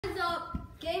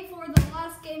Game 4, the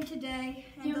last game today.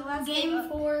 And the last game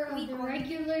 4 of the one.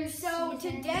 regular So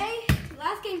season. today,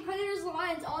 last game, Predators,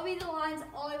 Lions. I'll be the Lions,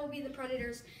 I will be the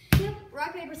Predators. Yep.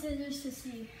 Rock, paper, scissors to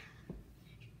see.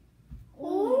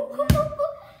 Oh.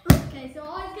 Okay, so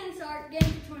Ollie's going to start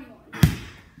game 21.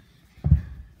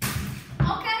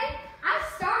 Okay, I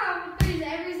start off with threes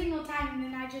every single time and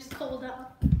then I just cold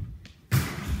up.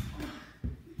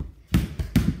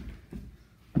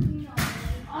 No.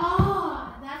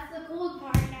 Oh, that's the cold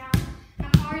part now.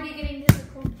 I'm already getting to the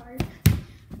cold part.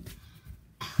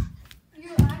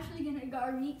 You're actually going to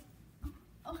guard me?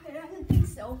 Okay, I didn't think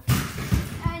so.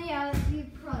 And yeah, you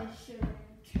probably shouldn't.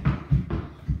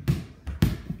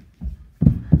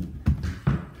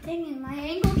 Dang it, my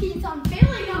ankle keeps on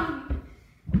failing on me.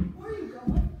 Where are you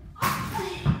going?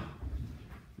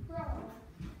 Bro.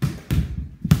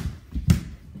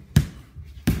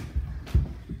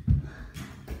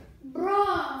 Bro. I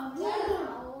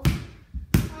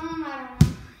don't know.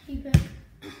 You pick.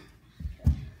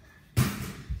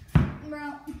 Bro.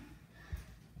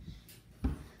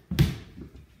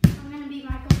 I'm gonna beat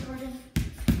Michael Jordan.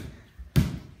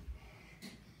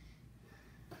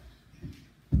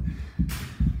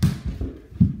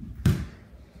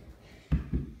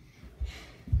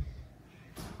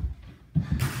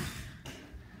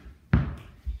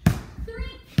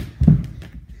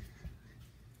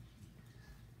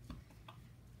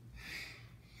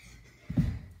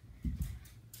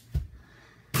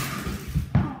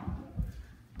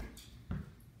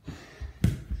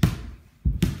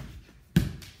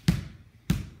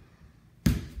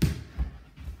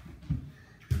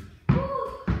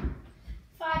 Woo.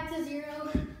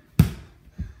 5-0.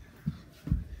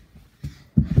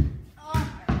 Oh.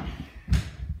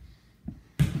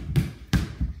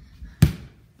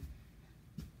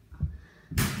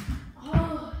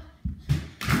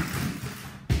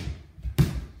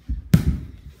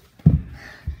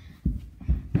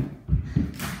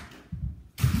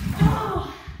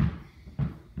 Oh.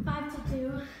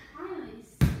 5-2. Finally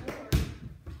scored.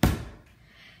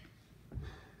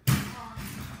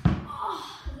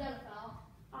 Oh. Is that a foul?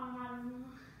 I don't know.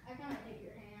 I kind of hit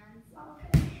your hands.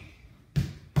 Okay.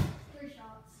 3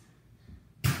 shots.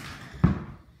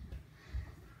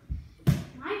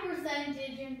 My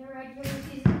percentage in the regular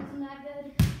season wasn't that good,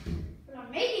 but I'm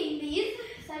making these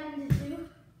 7-2.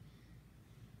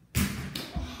 Oh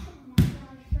my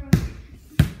gosh, bro.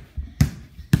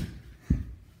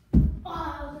 Oh,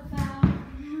 that was a foul.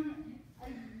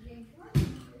 Game 4.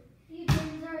 You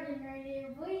James Harden right here,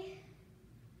 boy.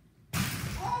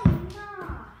 Oh,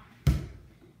 nah.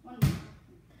 1 more.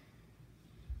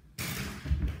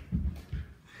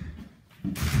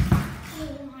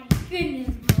 Oh my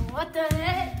goodness, bro. What the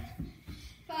heck?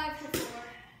 5-4.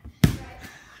 Right.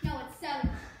 No, it's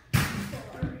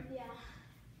 7-4. Yeah.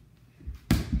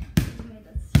 You made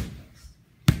that serious.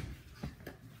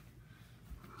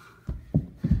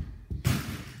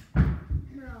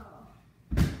 Bro.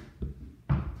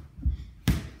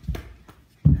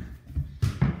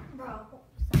 Bro.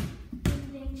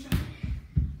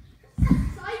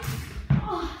 Psych.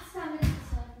 Oh,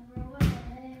 7-7, bro. What the heck?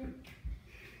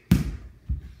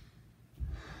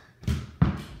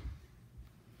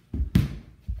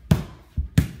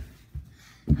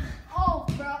 Oh,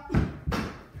 bro.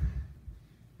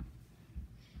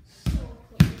 So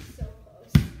close, so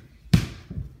close.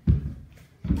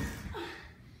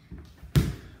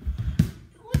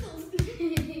 What those?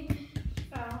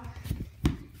 Foul.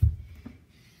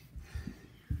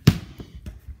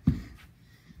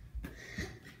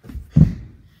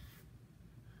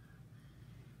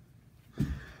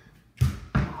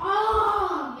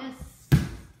 Oh! Yes.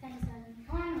 10-7.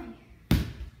 Finally.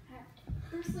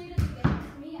 First lead of the game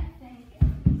for me, I think. At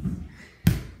least.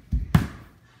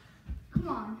 Come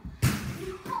on.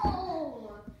 No!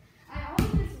 I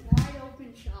always miss wide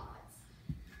open shots.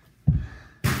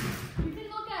 You can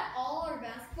look at all our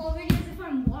basketball videos. If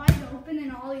I'm wide open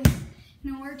and Ollie's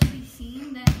nowhere to be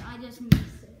seen, then I just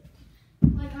miss it.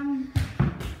 Like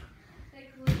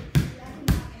like really, I cannot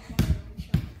make wide open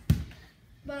shots.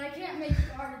 But I can't make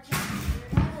guarded shots.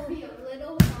 It might be a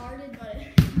little guarded, but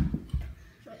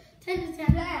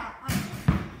 10-10. yeah, I'm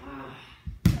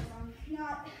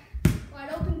not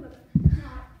wide open, but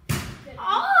not good.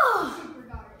 Oh! Super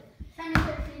guarded.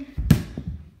 10-13.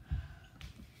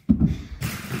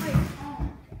 Wait, oh my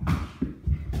gosh.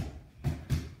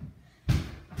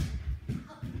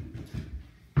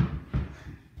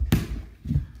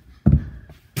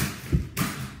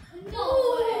 No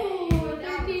way!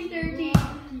 That was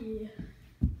 13-13. lucky.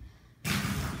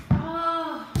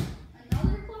 Oh.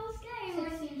 Another close game.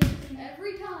 16-15.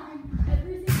 Every time.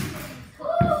 Every single game.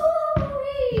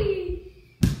 Ooh-wee.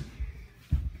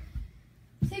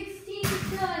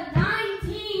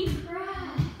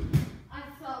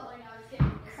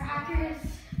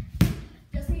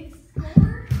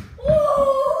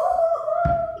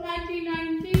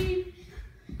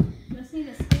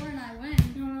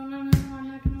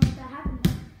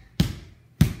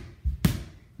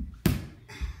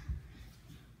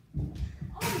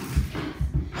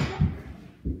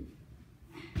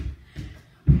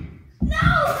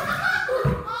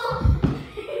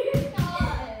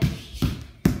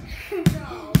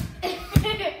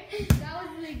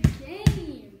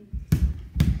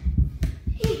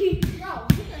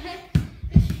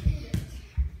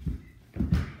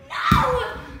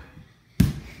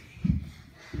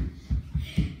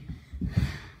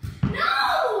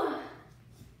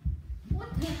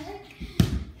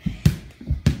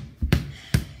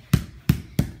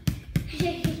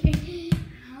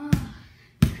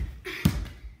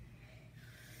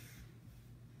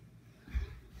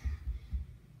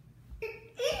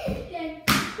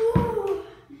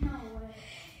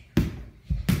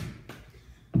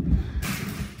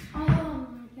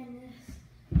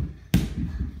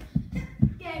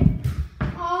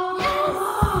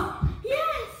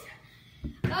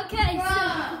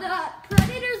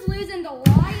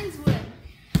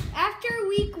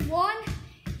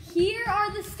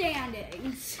 the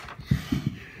standings.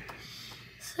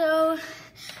 So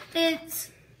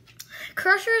it's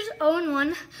Crushers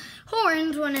 0-1,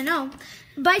 Horns 1-0,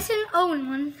 Bison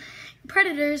 0-1,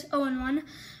 Predators 0-1,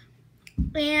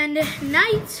 and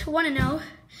Knights 1-0,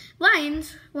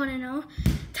 Lions 1-0,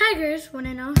 Tigers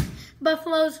 1-0,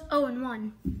 Buffaloes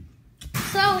 0-1.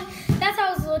 So that's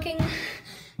how it's looking.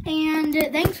 And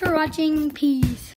thanks for watching. Peace.